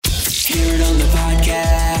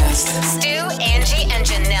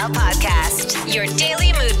Janelle Podcast, your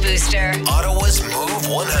daily mood booster. Ottawa's Move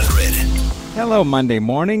 100. Hello, Monday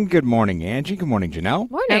morning. Good morning, Angie. Good morning, Janelle.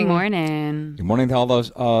 Good morning. Good morning to all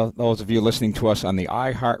those of you listening to us on the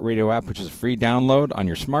iHeartRadio app, which is a free download on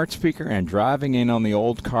your smart speaker and driving in on the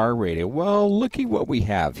old car radio. Well, looky what we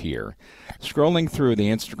have here. Scrolling through the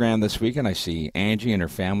Instagram this weekend, I see Angie and her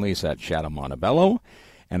family is at Chateau Montebello,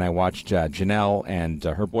 and I watched Janelle and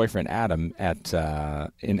her boyfriend Adam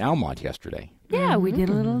in Almont yesterday. Yeah, we did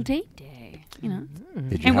a little date day, you know.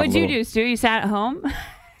 Did you And have what'd a you little- do, Stu? You sat at home?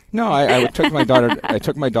 No, I took my daughter. I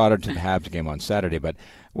took my daughter to the Habs game on Saturday. But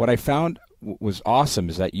what I found was awesome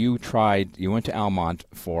is that you went to Almont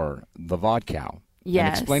for the vodka. Yes.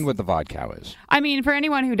 And explain what the vodka is. I mean, for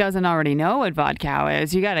anyone who doesn't already know what vodka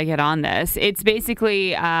is, you got to get on this. It's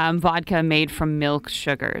basically vodka made from milk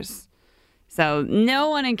sugars. So no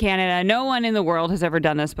one in Canada, no one in the world has ever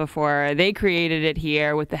done this before. They created it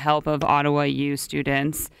here with the help of Ottawa U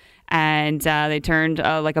students. And they turned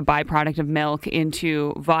like a byproduct of milk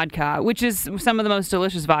into vodka, which is some of the most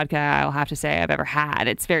delicious vodka, I'll have to say, I've ever had.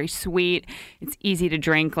 It's very sweet. It's easy to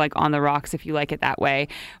drink, like on the rocks if you like it that way.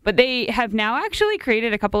 But they have now actually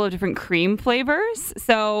created a couple of different cream flavors.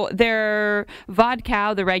 So their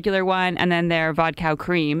vodka, the regular one, and then their vodka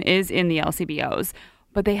cream is in the LCBOs.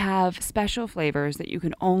 But they have special flavors that you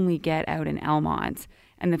can only get out in Almont.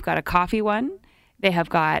 And they've got a coffee one. They have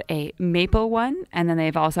got a maple one, and then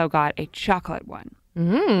they've also got a chocolate one.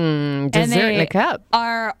 Dessert in a cup.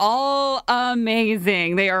 Are all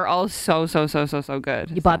amazing. They are all so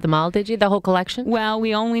good. You bought them all, did you? The whole collection? Well,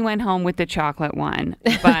 we only went home with the chocolate one,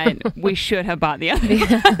 but we should have bought the other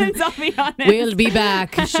ones, I'll be honest. We'll be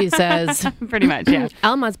back, she says. Pretty much, yeah.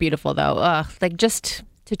 Alma's beautiful, though. Like, just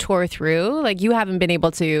to tour through, like, you haven't been able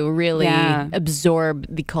to really absorb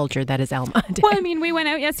the culture that is Alma. Well, I mean, we went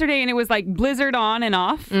out yesterday and it was like blizzard on and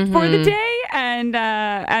off for the day. And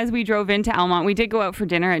as we drove into Almont, we did go out for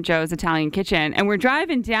dinner at Joe's Italian Kitchen. And we're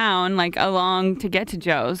driving down like along to get to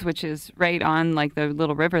Joe's, which is right on like the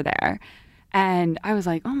little river there. And I was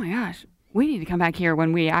like, oh my gosh, we need to come back here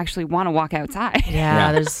when we actually want to walk outside.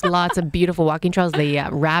 Yeah, there's lots of beautiful walking trails. The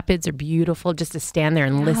rapids are beautiful just to stand there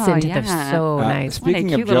and listen to them. They're so nice. Speaking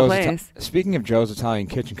What a of cute little Joe's, place. speaking of Joe's Italian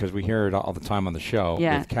Kitchen, because we hear it all the time on the show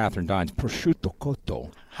Yeah. with Catherine Dines, prosciutto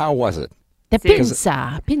cotto. How was it? The Because-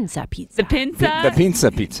 pinza pizza. The pinza. The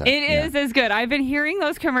pizza pizza. It is as good. I've been hearing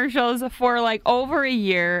those commercials for like over a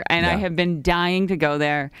year, and I Yeah. have been dying to go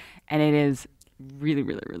there, and it is really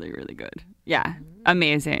good. Yeah,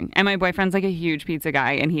 amazing. And my boyfriend's like a huge pizza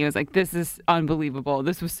guy, and he was like, this is unbelievable.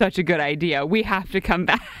 This was such a good idea. We have to come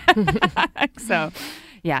back. So,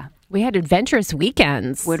 yeah, We had adventurous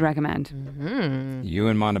weekends. would recommend. You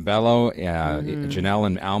in Montebello, Janelle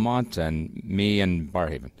in Almont, and me in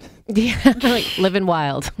Barhaven. Yeah, like living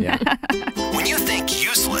wild. Yeah. When you think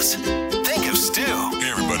useless, think of Stu. Hey,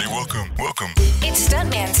 everybody, welcome. It's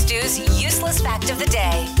Stuntman Stu's useless fact of the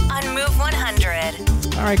day on Move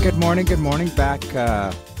 100. All right, good morning. Back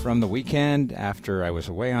from the weekend after I was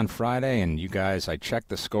away on Friday, and you guys, I checked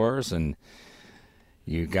the scores, and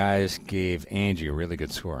you guys gave Angie a really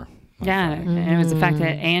good score. on Yeah, Friday. and it was the fact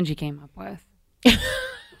that Angie came up with.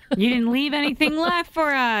 You didn't leave anything left for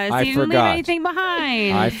us. I You didn't forgot. leave anything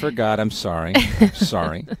behind. I forgot. I'm sorry.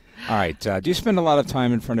 Sorry. All right. Do you spend a lot of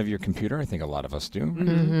time in front of your computer? I think a lot of us do.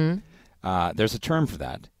 Mm-hmm. There's a term for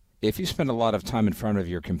that. If you spend a lot of time in front of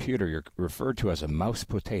your computer, you're referred to as a mouse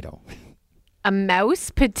potato. A mouse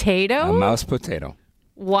potato? A mouse potato.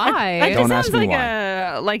 Why? That Don't just ask sounds me like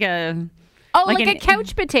why. like a Oh, Like like, an- a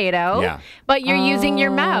couch potato. Yeah. But you're using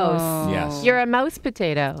your mouse. Yes. You're a mouse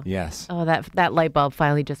potato. Yes. Oh, that light bulb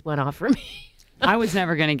finally just went off for me. I was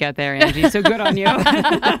never going to get there, Angie, so good on you.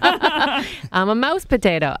 I'm a mouse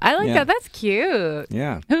potato. I like Yeah. that. That's cute.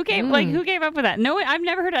 Yeah. Who came up with that? No, I've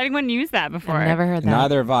never heard anyone use that before. I've never heard that.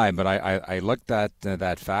 Neither have I, but I looked at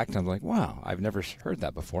that fact and I'm like, wow, I've never heard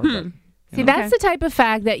that before. But, See, that's the type of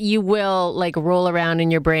fact that you will like roll around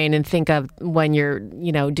in your brain and think of when you're,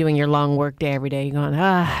 doing your long work day every day. You're going,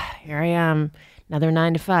 here I am, another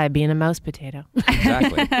 9 to 5, being a mouse potato.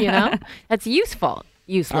 exactly. That's useful.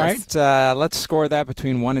 Useless. All right. Let's score that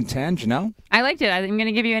between 1 and 10. Janelle? I liked it. I'm going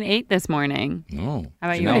to give you an 8 this morning. Oh. How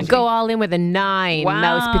about you, Janelle's- Angie? Go all in with a 9,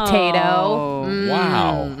 mouse potato.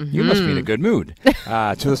 Wow. You must be in a good mood.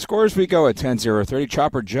 To the scores we go at 10, 0, 30.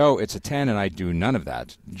 Chopper Joe, it's a 10, and I do none of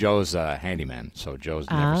that. Joe's a handyman, so Joe's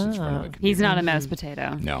never sits in front of a computer. He's not a mouse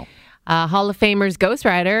potato. No. Hall of Famers Ghost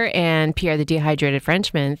Rider and Pierre the Dehydrated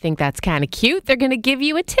Frenchman think that's kind of cute. They're going to give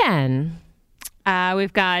you a 10.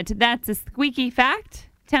 We've got That's a Squeaky Fact,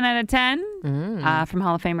 10 out of 10 from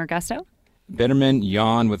Hall of Famer Gusto. Bitterman,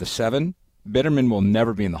 Yawn with a 7. Bitterman will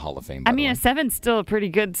never be in the Hall of Fame. By I mean, the a way. 7's still a pretty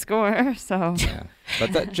good score, so. Yeah.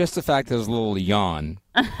 But just the fact that there's a little yawn.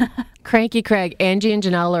 Cranky Craig, Angie and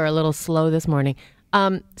Janelle are a little slow this morning.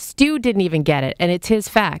 Stu didn't even get it, and it's his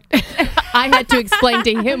fact. I had to explain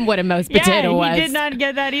to him what a most potato was. Yeah, he did not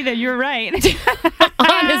get that either. You're right.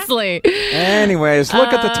 Honestly. Anyways,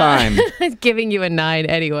 look at the time. Giving you a 9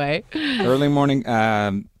 anyway. Early morning.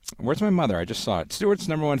 Where's my mother? I just saw it. Stuart's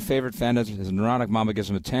number one favorite fan is his neurotic mama gives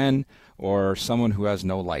him a 10, or someone who has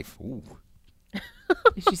no life. Ooh.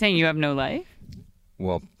 Is she saying you have no life?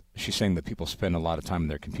 Well, she's saying that people spend a lot of time on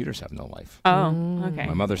their computers have no life. Oh, okay.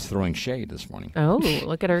 My mother's throwing shade this morning. Oh,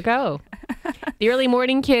 look at her go. The early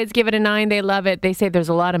morning kids give it a 9. They love it. They say there's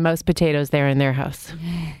a lot of most potatoes there in their house.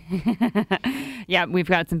 Yeah, we've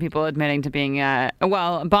got some people admitting to being,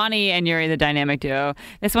 Bonnie and Yuri, the dynamic duo.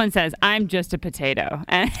 This one says, I'm just a potato.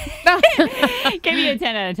 And gave you a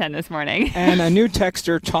 10 out of 10 this morning. And a new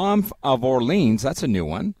texter, Tom of Orleans. That's a new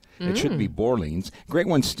one. It should be Borleans. Great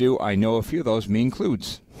one, Stu. I know a few of those. Me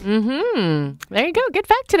includes. Mm-hmm. There you go. Good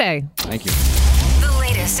fact today. Thank you. The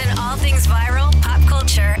latest in all things viral, pop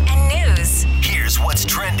culture, and news. Here's what's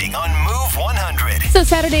trending on Move 100. So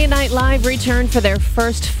Saturday Night Live returned for their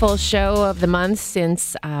first full show of the month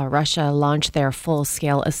since Russia launched their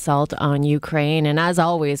full-scale assault on Ukraine. And as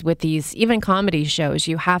always, with these even comedy shows,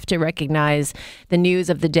 you have to recognize the news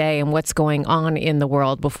of the day and what's going on in the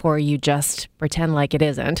world before you just pretend like it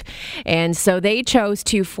isn't. And so they chose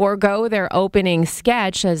to forego their opening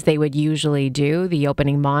sketch, as they would usually do, the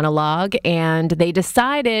opening monologue, and they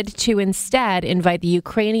decided to instead invite the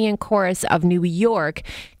Ukrainian chorus of New York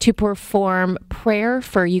to perform Prayer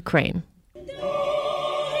for Ukraine.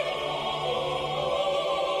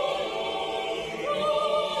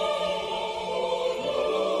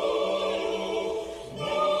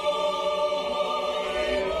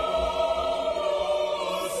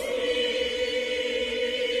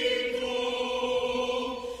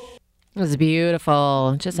 It was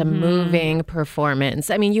beautiful. Just a moving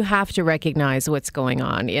performance. I mean, you have to recognize what's going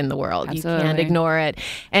on in the world. Absolutely. You can't ignore it.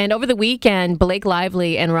 And over the weekend, Blake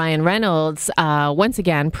Lively and Ryan Reynolds, once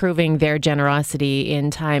again, proving their generosity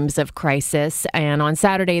in times of crisis. And on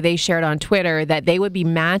Saturday, they shared on Twitter that they would be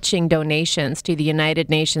matching donations to the United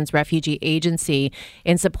Nations Refugee Agency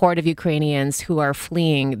in support of Ukrainians who are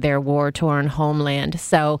fleeing their war-torn homeland.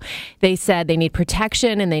 So they said they need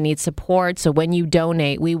protection and they need support. So when you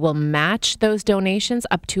donate, we will match those donations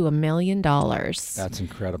up to $1 million. That's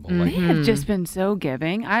incredible. They have just been so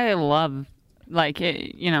giving. I love,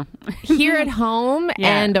 Here at home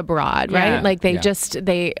Yeah. and abroad, right? Yeah. Like Yeah.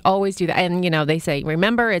 they always do that. And, they say,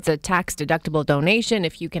 remember, it's a tax deductible donation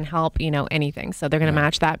if you can help, anything. So they're going to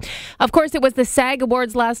match that. Of course, it was the SAG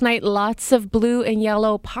Awards last night. Lots of blue and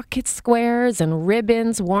yellow pocket squares and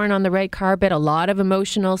ribbons worn on the red carpet. A lot of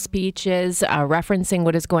emotional speeches referencing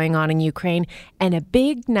what is going on in Ukraine. And a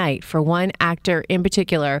big night for one actor in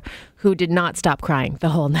particular who did not stop crying the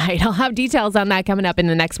whole night. I'll have details on that coming up in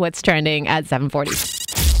the next What's Trending at 7:40.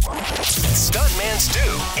 Stuntman Stu,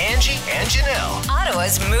 Angie, and Janelle.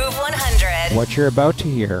 Ottawa's Move 100. What you're about to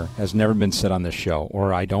hear has never been said on this show,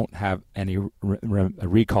 or I don't have any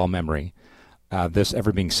recall memory this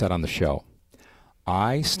ever being said on the show.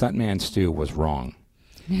 Stuntman Stu, was wrong.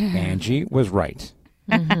 Angie was right.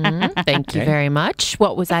 Thank you Okay. very much.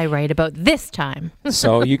 What was I right about this time?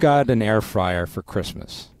 So you got an air fryer for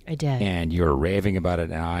Christmas. I did. And you're raving about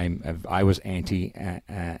it, and I was anti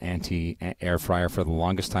air fryer for the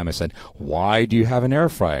longest time. I said, "Why do you have an air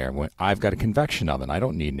fryer when I've got a convection oven? I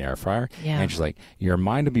don't need an air fryer." Yeah. And she's like, "Your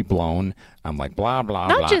mind will be blown." I'm like, "Blah blah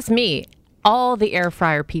blah." Not just me. All the air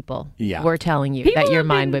fryer people Yeah. were telling you People that your have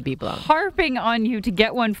mind been would be blown. harping on you to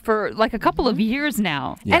get one for like a couple of years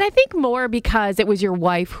now. Yeah. And I think more because it was your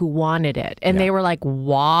wife who wanted it. And Yeah. they were like,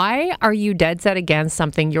 why are you dead set against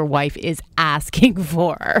something your wife is asking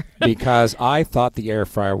for? Because I thought the air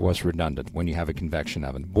fryer was redundant when you have a convection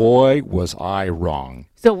oven. Boy, was I wrong.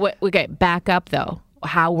 So, okay, back up though.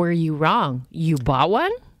 How were you wrong? You bought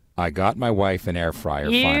one? I got my wife an air fryer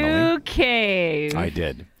finally. You cave. I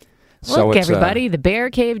did. Look, it's, everybody, the bear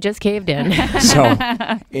cave just caved in. So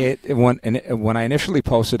when I initially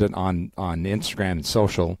posted it on Instagram and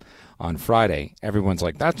social on Friday, everyone's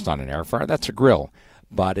like, "That's not an air fryer, that's a grill."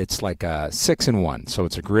 But it's like a 6-in-1. So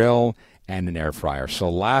it's a grill and an air fryer. So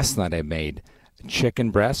last night I made chicken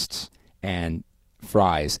breasts and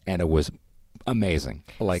fries, and it was amazing.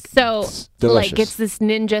 So, it's delicious. like, it's this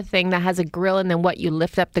ninja thing that has a grill, and then what? You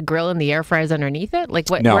lift up the grill, and the air fryer's underneath it. Like,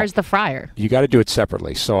 what? No. Where's the fryer? You got to do it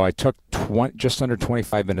separately. So I took just under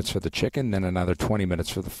 25 minutes for the chicken, then another 20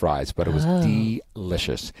 minutes for the fries. But it was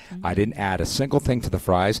delicious. I didn't add a single thing to the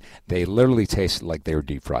fries. They literally tasted like they were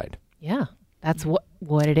deep fried. Yeah. That's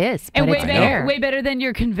what it is. And but way it's better, there. way better than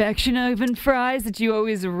your convection oven fries that you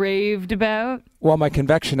always raved about. Well, my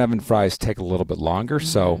convection oven fries take a little bit longer,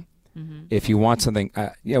 so if you want something,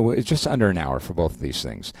 it's just under an hour for both of these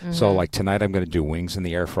things. So, like tonight, I'm going to do wings in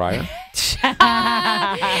the air fryer.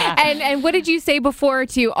 And what did you say before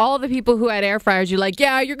to all the people who had air fryers? You're like,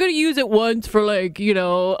 yeah, you're going to use it once for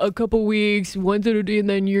a couple weeks, once in a day, and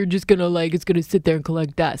then you're just going to it's going to sit there and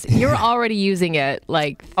collect dust. You're already using it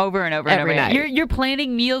over and over every and over. night. You're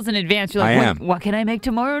planning meals in advance. You're like, I am. What can I make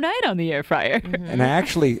tomorrow night on the air fryer? And I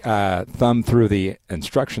actually thumbed through the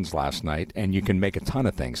instructions last night, and you can make a ton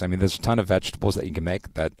of things. I mean, there's a ton of vegetables that you can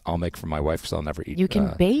make that I'll make for my wife because I'll never eat. You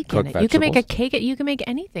can bake in cooked it. You can make a vegetables. cake. You can make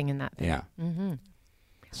anything in that thing. Yeah.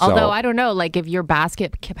 So, Although I don't know, if your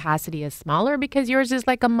basket capacity is smaller because yours is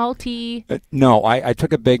like a multi. no, I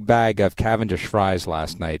took a big bag of Cavendish fries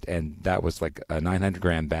last night, and that was like a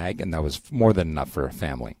 900-gram bag, and that was more than enough for a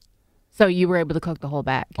family. So you were able to cook the whole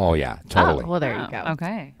bag. Oh yeah, totally. Oh, well, there you go.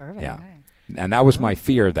 Okay. Perfect. Yeah. And that was my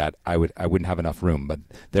fear that I wouldn't have enough room, but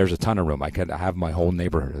there's a ton of room. I could have my whole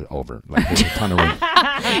neighborhood over. There's a ton of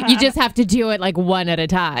room. You just have to do it one at a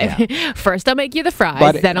time. Yeah. First, I'll make you the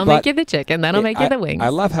fries. Then I'll make you the chicken. Then I'll make you the wings. I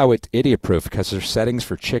love how it's idiot-proof because there's settings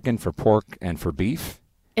for chicken, for pork, and for beef.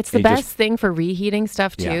 It's the You best just- thing for reheating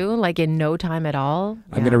stuff too, in no time at all.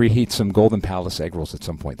 I'm going to reheat some Golden Palace egg rolls at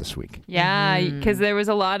some point this week. Yeah, because there was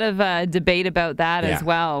a lot of debate about that as Yeah.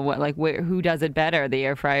 well. Who does it better, the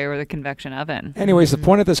air fryer or the convection oven? Anyways, the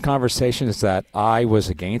point of this conversation is that I was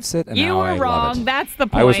against it, and You now were I love wrong. it. That's the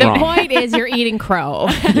point. I was The wrong. point is you're eating crow.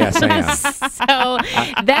 Yes, I am. So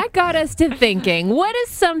that got us to thinking, what is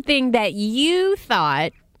something that you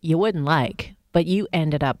thought you wouldn't like, but you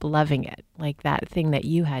ended up loving it? Like that thing that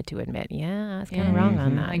you had to admit, I was kind of wrong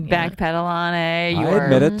on that. Backpedal on it. I Your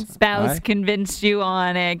admit it. spouse I- convinced you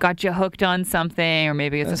on it, got you hooked on something, or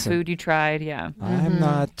maybe it's Listen. a food you tried. Yeah. I'm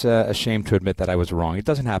not ashamed to admit that I was wrong. It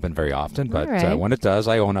doesn't happen very often, but All right. when it does,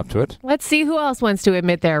 I own up to it. Let's see who else wants to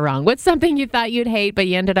admit they're wrong. What's something you thought you'd hate, but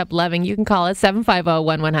you ended up loving? You can call us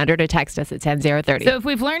 750-1100 or text us at 10030. So if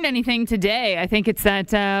we've learned anything today, I think it's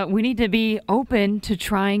that we need to be open to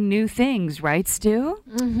trying new things, right, Stu?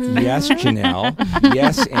 Yes, Janelle.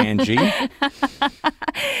 Yes, Angie.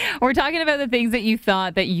 We're talking about the things that you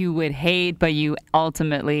thought that you would hate, but you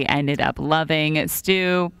ultimately ended up loving.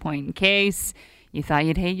 Stu, point in case, you thought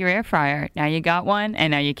you'd hate your air fryer. Now you got one,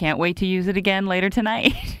 and now you can't wait to use it again later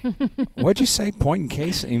tonight. What'd you say? Point in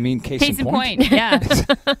case? You mean case Case in in point? point, yeah.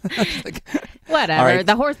 Whatever. All right.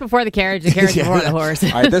 The horse before the carriage, the carriage before the horse.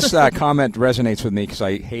 All right, this comment resonates with me because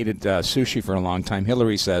I hated sushi for a long time.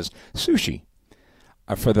 Hillary says, sushi.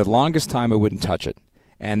 For the longest time, I wouldn't touch it.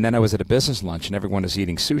 And then I was at a business lunch, and everyone was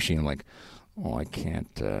eating sushi. And I'm like, I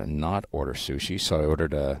can't not order sushi. So I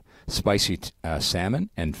ordered a spicy salmon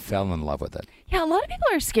and fell in love with it. Yeah, a lot of people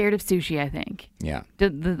are scared of sushi, I think. Yeah.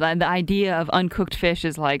 The idea of uncooked fish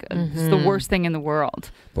is it's the worst thing in the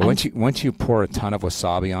world. But once you pour a ton of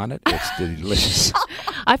wasabi on it, it's delicious.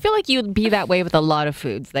 I feel like you'd be that way with a lot of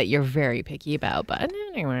foods that you're very picky about. But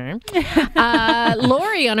anyway.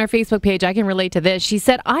 Lori on our Facebook page, I can relate to this. She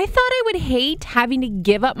said, I thought I would hate having to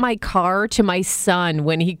give up my car to my son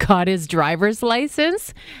when he got his driver's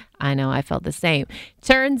license. I know, I felt the same.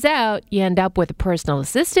 Turns out you end up with a personal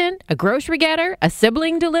assistant, a grocery getter, a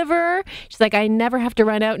sibling deliverer. She's like, I never have to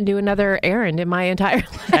run out and do another errand in my entire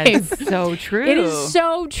life. That's so true. It is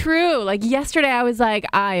so true. Like yesterday, I was like,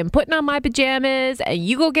 I am putting on my pajamas, and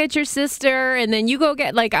you go get your sister, and then you go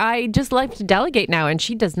get, I just like to delegate now, and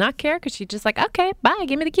she does not care because she's just like, okay, bye,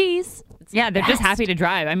 give me the keys. Yeah, they're just happy to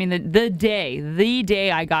drive. I mean, the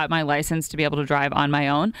day I got my license to be able to drive on my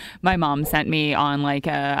own, my mom sent me on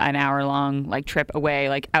an hour-long trip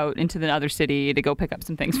away, out into the other city to go pick up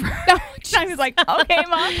some things for her. I was like, okay,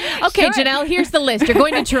 Mom. Okay, sure. Janelle, here's the list. You're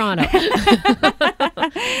going to Toronto.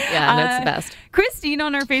 Yeah, that's the best. Christine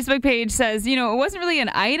on our Facebook page says, it wasn't really an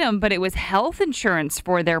item, but it was health insurance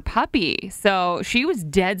for their puppy. So she was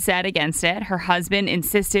dead set against it. Her husband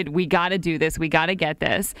insisted, we got to do this. We got to get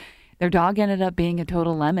this. Their dog ended up being a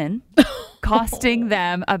total lemon, costing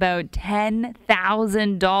them about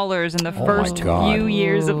 $10,000 in the first few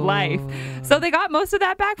years of life. So they got most of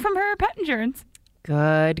that back from her pet insurance.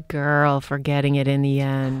 Good girl for getting it in the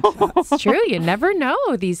end. It's true. You never know.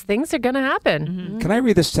 These things are going to happen. Mm-hmm. Can I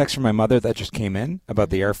read this text from my mother that just came in about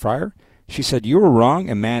the air fryer? She said, you were wrong.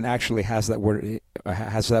 A man actually has that word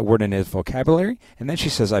in his vocabulary. And then she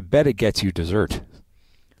says, I bet it gets you dessert.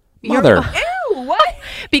 Mother. Ew, what?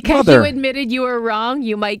 Because Mother. you admitted you were wrong,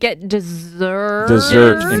 you might get dessert.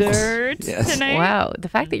 Dessert. Yes. Tonight. Wow. The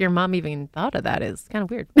fact that your mom even thought of that is kind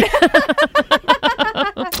of weird.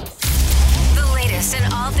 The latest latest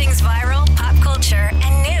in all things viral, pop culture,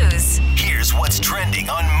 and news. Here's what's trending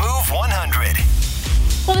on Move 100.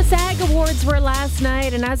 Well, the SAG Awards were last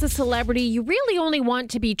night, and as a celebrity, you really only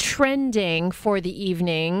want to be trending for the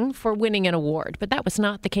evening for winning an award. But that was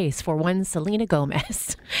not the case for one Selena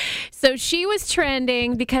Gomez. So she was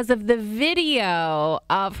trending because of the video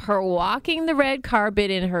of her walking the red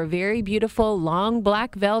carpet in her very beautiful long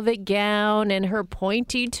black velvet gown and her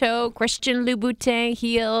pointy toe Christian Louboutin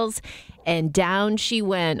heels. And down she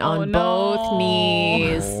went on both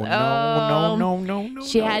knees. No.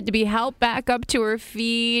 She had to be helped back up to her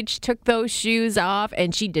feet. She took those shoes off,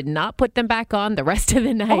 and she did not put them back on the rest of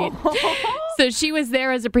the night. So she was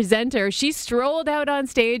there as a presenter. She strolled out on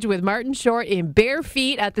stage with Martin Short in bare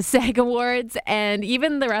feet at the SAG Awards. And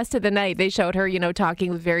even the rest of the night, they showed her,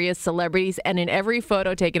 talking with various celebrities. And in every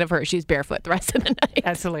photo taken of her, she's barefoot the rest of the night.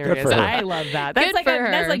 That's hilarious. for her. I love that. That's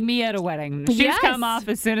Good like me at a wedding. Shoes Yes. come off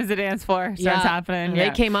as soon as the dance floor starts happening.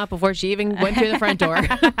 They came up before she even went through the front door.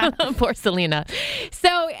 Poor Selena.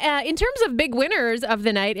 So in terms of big winners of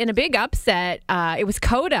the night, in a big upset, it was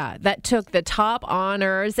Coda that took the top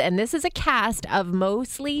honors. And this is a cast of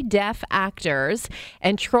mostly deaf actors.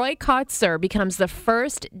 And Troy Kotsur becomes the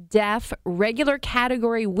first deaf regular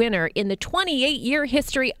category winner in the 28-year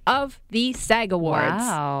history of the SAG Awards.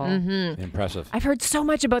 Wow. Impressive. I've heard so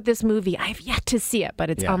much about this movie. I've yet to see it, but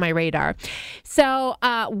it's Yeah. on my radar. So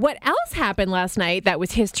what else happened last night that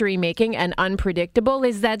was history-making and unpredictable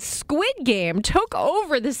is that Squid Game took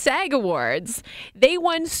over the SAG Awards. They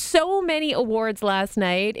won so many awards last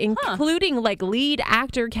night, including lead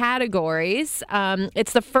actor categories.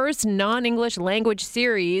 It's the first non-English language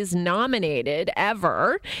series nominated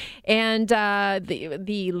ever. And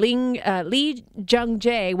the Lee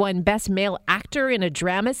Jung-jae won Best Male Actor in a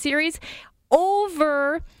Drama Series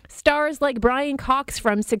over stars like Brian Cox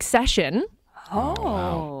from Succession.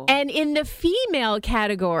 Oh. And in the female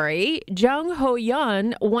category, Jung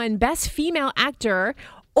Ho-yeon won Best Female Actor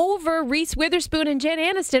over Reese Witherspoon and Jen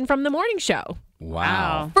Aniston from The Morning Show.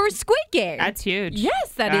 Wow. For Squid Game. That's huge.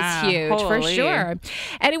 Yes, that Yeah, is huge for holy. sure.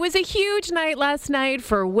 And it was a huge night last night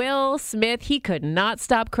for Will Smith. He could not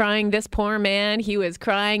stop crying, this poor man. He was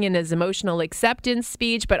crying in his emotional acceptance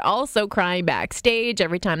speech, but also crying backstage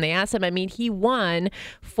every time they asked him. I mean, he won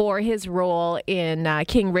for his role in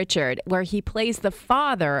King Richard, where he plays the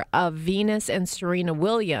father of Venus and Serena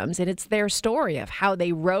Williams. And it's their story of how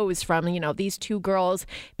they rose from, these two girls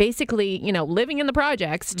basically, living in the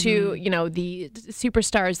projects to, the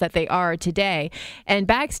superstars that they are today. And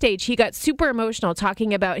backstage, he got super emotional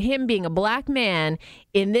talking about him being a black man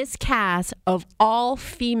in this cast of all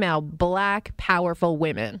female black powerful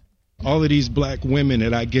women. All of these black women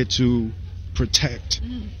that I get to protect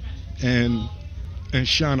and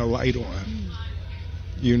shine a light on,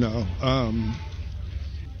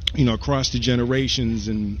 across the generations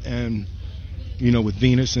and with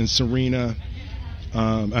Venus and Serena.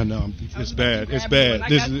 I know it's bad. It's bad.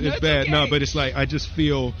 It's bad. No, but it's like I just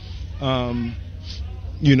feel,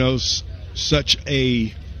 such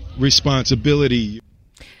a responsibility.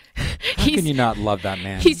 How can you not love that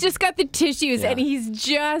man? He's just got the tissues Yeah. and he's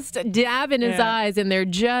just dabbing his eyes and they're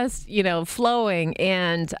just, flowing.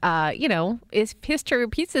 And, if history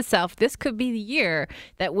repeats itself, this could be the year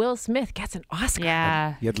that Will Smith gets an Oscar.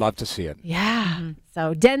 Yeah. You'd love to see it. Yeah.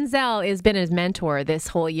 So Denzel has been his mentor this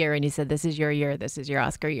whole year, and he said, this is your year. This is your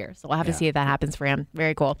Oscar year. So we'll have to see if that happens for him.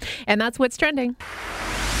 Very cool. And that's what's trending.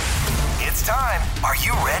 It's time. Are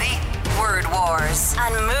you ready? Word Wars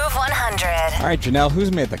on Move 100. All right, Janelle,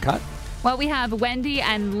 who's made the cut? Well, we have Wendy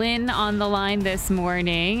and Lynn on the line this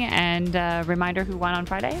morning. And reminder who won on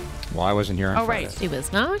Friday? Well, I wasn't here on Oh, Friday. right. He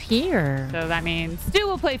was not here. So that means Stu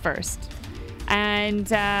will play first. And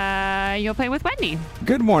you'll play with Wendy.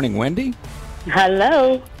 Good morning, Wendy.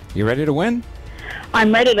 Hello. You ready to win?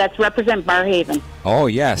 I'm ready. Let's represent Barhaven. Oh,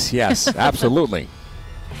 yes, absolutely.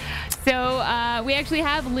 So we actually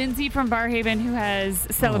have Lindsay from Barhaven who is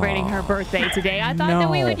celebrating her birthday today. I thought that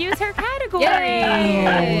we No. would use her category.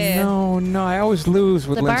 Yay. Oh, no, I always lose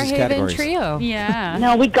with The Lindsay's Barhaven categories. trio. Yeah.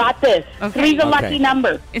 No, we got this. Okay. Three's a Okay. lucky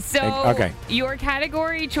number. So Okay. your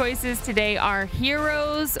category choices today are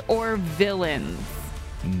heroes or villains.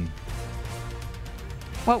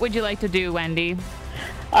 What would you like to do, Wendy?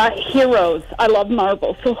 Heroes. I love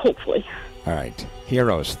Marvel, so hopefully. All right,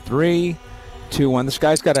 heroes. 3, 2, 1. This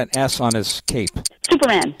guy's got an S on his cape.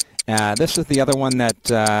 Superman. This is the other one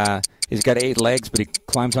that he's got 8 legs, but he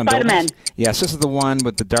climbs on Spider-Man. buildings. Yes, this is the one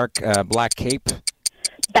with the dark black cape.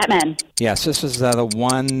 Batman. Yes, this is the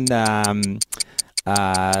one that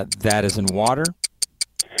is in water.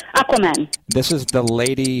 Aquaman. This is the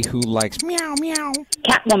lady who likes meow, meow.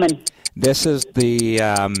 Catwoman. This is the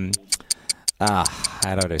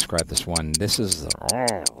How do I describe this one? This is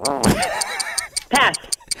Pass.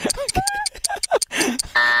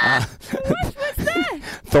 What's that?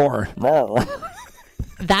 Thor.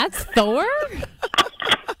 That's Thor?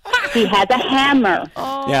 He has a hammer.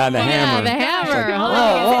 Yeah, the hammer. the hammer.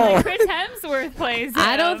 Oh, like Chris Hemsworth plays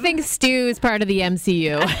I don't him. think Stu is part of the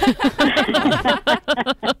MCU.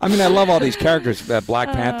 I mean, I love all these characters,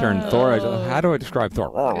 Black Panther and Thor. How do I describe Thor?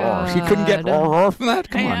 She couldn't get from that?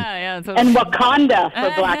 Come on. Yeah. And Wakanda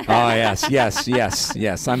for Black Panther. Oh,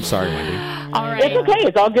 yes. I'm sorry, Wendy. All right. It's okay.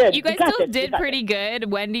 It's all good. You guys got still this. did You got pretty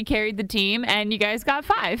good. Wendy carried the team, and you guys got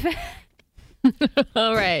 5.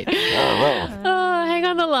 All right. Hang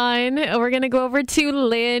on the line. We're going to go over to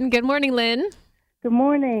Lynn. Good morning, Lynn. Good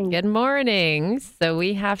morning. Good morning. So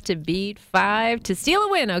we have to beat 5 to steal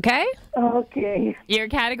a win, okay? Okay. Your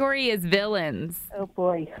category is villains. Oh,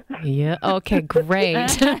 boy. Yeah. Okay,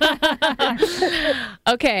 great.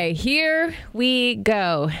 Okay, here we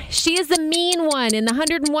go. She is the mean one in the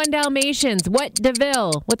 101 Dalmatians. What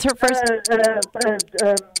DeVille? What's her first?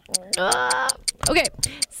 Okay,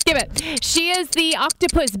 skip it. She is the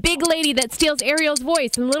octopus, big lady that steals Ariel's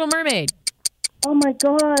voice in Little Mermaid. Oh, my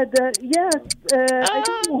God. Yes. I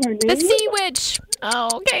don't know her name. The sea witch. Oh,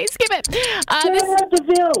 okay, skip it.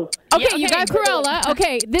 DeVille. Okay, Yeah, you okay. got Cruella.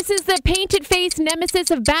 Okay, this is the painted face nemesis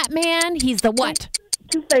of Batman. He's the what?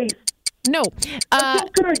 Two-Face. No.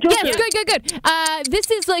 Joker. Yes, good. This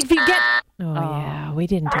is like if you get. Oh, yeah, we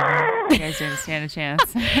didn't do that. You guys didn't stand a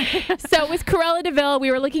chance. So with Cruella DeVille, we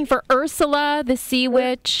were looking for Ursula, the sea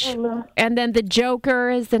witch, and then the Joker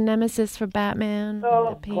is the nemesis for Batman.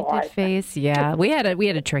 The painted face. Yeah, we had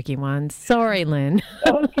a tricky one. Sorry, Lynn.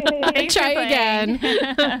 Okay. Thanks for Try playing.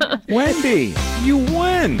 again. Wendy, you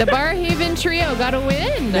win. The Barhaven trio got a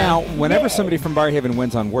win. Now, whenever somebody from Barhaven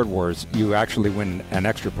wins on Word Wars, you actually win an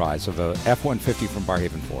extra prize of a F-150 from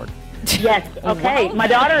Barhaven Ford. Yes. Okay. My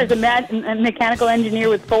daughter is a mechanical engineer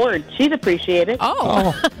with Ford. She's appreciated.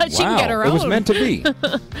 Oh, she can get her own. It was meant to be.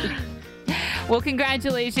 Well,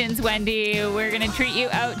 congratulations, Wendy. We're going to treat you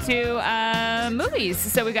out to movies.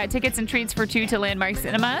 So we got tickets and treats for 2 to Landmark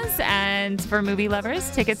Cinemas. And for movie lovers,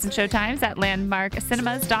 tickets and showtimes at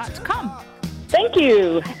landmarkcinemas.com. Thank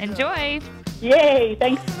you. Enjoy. Yay.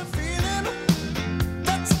 Thanks.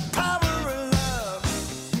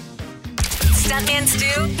 Stuntman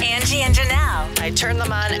Stu, Angie, and Janelle. I turn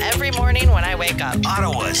them on every morning when I wake up.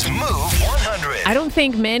 Ottawa's Move 100. I don't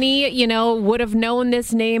think many, would have known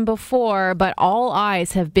this name before, but all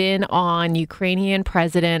eyes have been on Ukrainian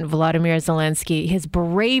President Volodymyr Zelensky, his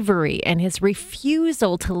bravery and his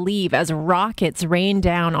refusal to leave as rockets rain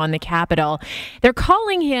down on the capital. They're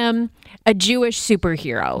calling him a Jewish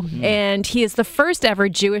superhero, and he is the first ever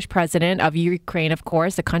Jewish president of Ukraine, of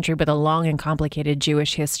course, a country with a long and complicated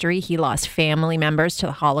Jewish history. He lost family members to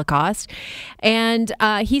the Holocaust, and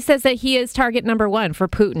he says that he is target number 1 for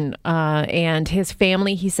Putin, and his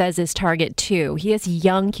family, he says, is target 2. He has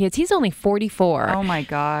young kids. He's only 44. Oh, my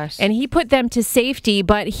gosh. And he put them to safety,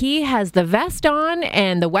 but he has the vest on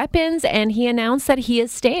and the weapons, and he announced that he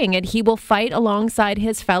is staying and he will fight alongside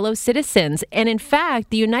his fellow citizens. And in fact,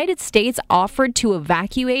 the United States offered to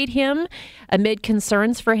evacuate him amid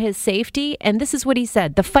concerns for his safety. And this is what he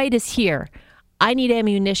said: "The fight is here. I need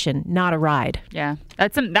ammunition, not a ride." Yeah,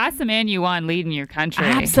 that's the man you want leading your country.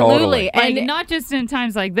 Absolutely. Like, And not just in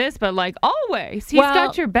times like this, but like always. He's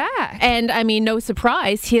got your back. And I mean, no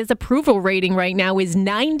surprise, his approval rating right now is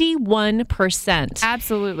 91%.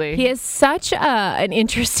 Absolutely. He has such an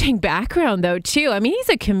interesting background, though, too. I mean, he's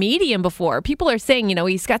a comedian before. People are saying,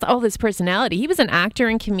 he's got all this personality. He was an actor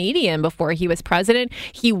and comedian before he was president.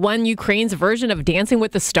 He won Ukraine's version of Dancing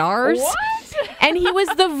with the Stars. What? And he was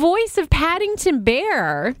the voice of Paddington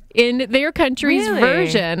Bear in their country's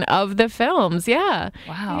version of the films. Yeah.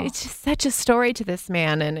 Wow. It's just such a story to this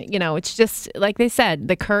man. And, it's just, like they said,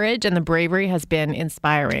 the courage and the bravery has been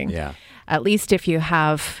inspiring. Yeah. At least if you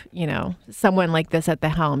have, someone like this at the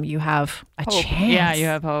helm, you have a Hope. chance. Yeah, you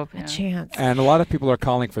have hope. A chance. And a lot of people are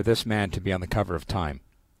calling for this man to be on the cover of Time.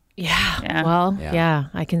 Yeah. Well, yeah,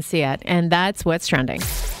 I can see it. And that's what's trending.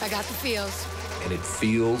 I got the feels. And it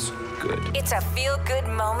feels good. It's a feel-good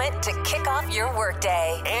moment to kick off your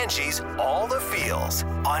workday. Angie's All the Feels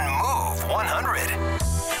on Move 100.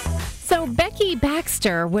 So Becky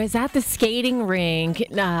Baxter was at the skating rink,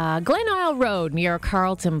 Glen Isle Road near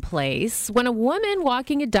Carlton Place, when a woman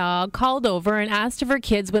walking a dog called over and asked if her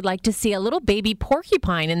kids would like to see a little baby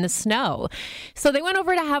porcupine in the snow. So they went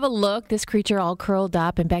over to have a look, this creature all curled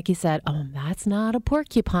up, and Becky said, "Oh, that's not a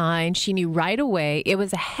porcupine." She knew right away it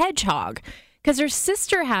was a hedgehog. because her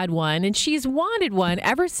sister had one and she's wanted one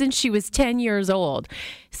ever since she was 10 years old.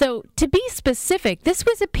 So to be specific, this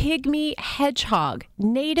was a pygmy hedgehog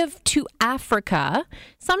native to Africa,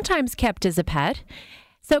 sometimes kept as a pet.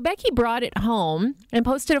 So Becky brought it home and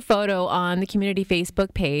posted a photo on the community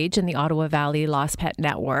Facebook page in the Ottawa Valley Lost Pet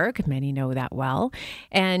Network. Many know that well.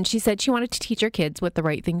 And she said she wanted to teach her kids what the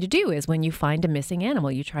right thing to do is when you find a missing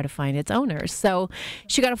animal, you try to find its owner. So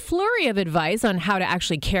she got a flurry of advice on how to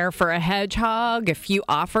actually care for a hedgehog, a few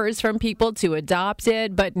offers from people to adopt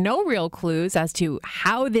it, but no real clues as to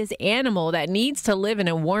how this animal that needs to live in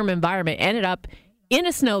a warm environment ended up in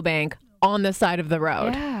a snowbank on the side of the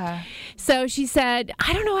road. Yeah. So she said,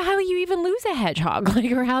 I don't know how you even lose a hedgehog,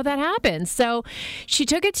 or how that happens. So she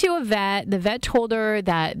took it to a vet. The vet told her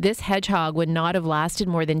that this hedgehog would not have lasted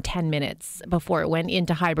more than 10 minutes before it went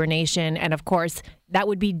into hibernation. And of course, that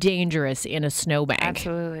would be dangerous in a snowbank.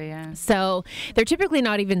 Absolutely, yeah. So they're typically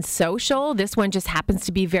not even social. This one just happens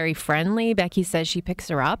to be very friendly. Becky says she picks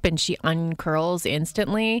her up and she uncurls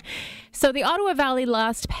instantly. So the Ottawa Valley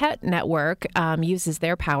Lost Pet Network uses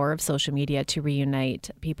their power of social media to reunite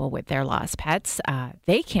people with their lost pets.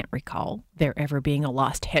 They can't recall there ever being a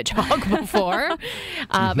lost hedgehog before.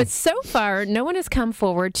 But so far, no one has come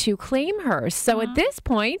forward to claim her. So at this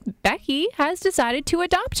point, Becky has decided to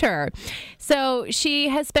adopt her. So she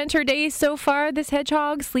has spent her days so far, this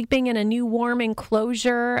hedgehog, sleeping in a new warm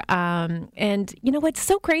enclosure. And you know what's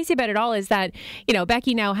so crazy about it all is that,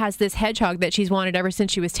 Becky now has this hedgehog that she's wanted ever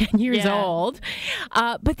since she was 10 years old.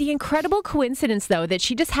 But the incredible coincidence, though, that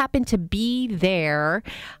she just happened to be there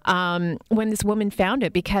when this woman found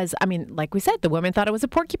it, because, like we said, the woman thought it was a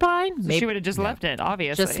porcupine. So she would have just left it,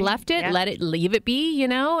 obviously. Just left it, leave it be,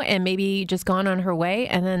 and maybe just gone on her way,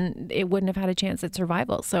 and then it wouldn't have had a chance at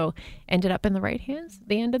survival. So ended up in the right hands at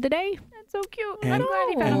the end of the day. That's so cute. And, I'm glad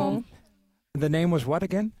he found a home. The name was what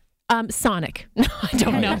again? Sonic. No, I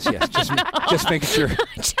don't know. Yes. Just making sure.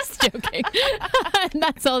 Just joking.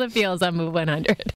 That's all the feels on Move 100.